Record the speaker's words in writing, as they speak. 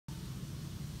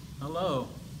Hello,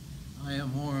 I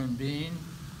am Warren Bean.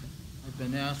 I've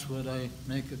been asked would I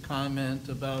make a comment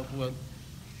about what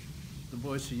the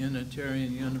Boise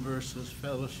Unitarian Universalist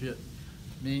Fellowship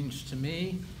means to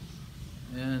me,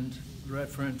 and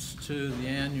reference to the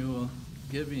annual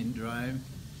giving drive.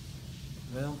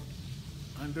 Well,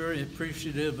 I'm very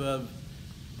appreciative of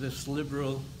this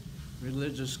liberal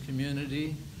religious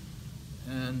community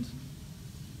and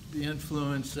the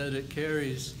influence that it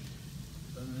carries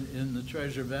in the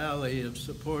Treasure Valley of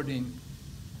supporting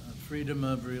freedom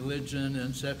of religion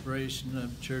and separation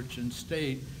of church and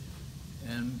state.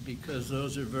 And because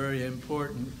those are very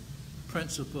important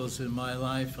principles in my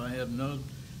life, I have no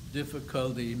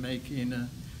difficulty making an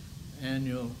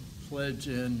annual pledge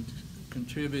and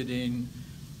contributing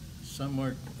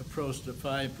somewhere approach to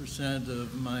 5%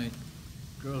 of my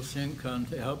gross income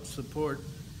to help support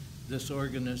this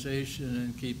organization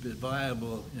and keep it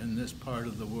viable in this part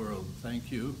of the world.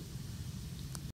 Thank you.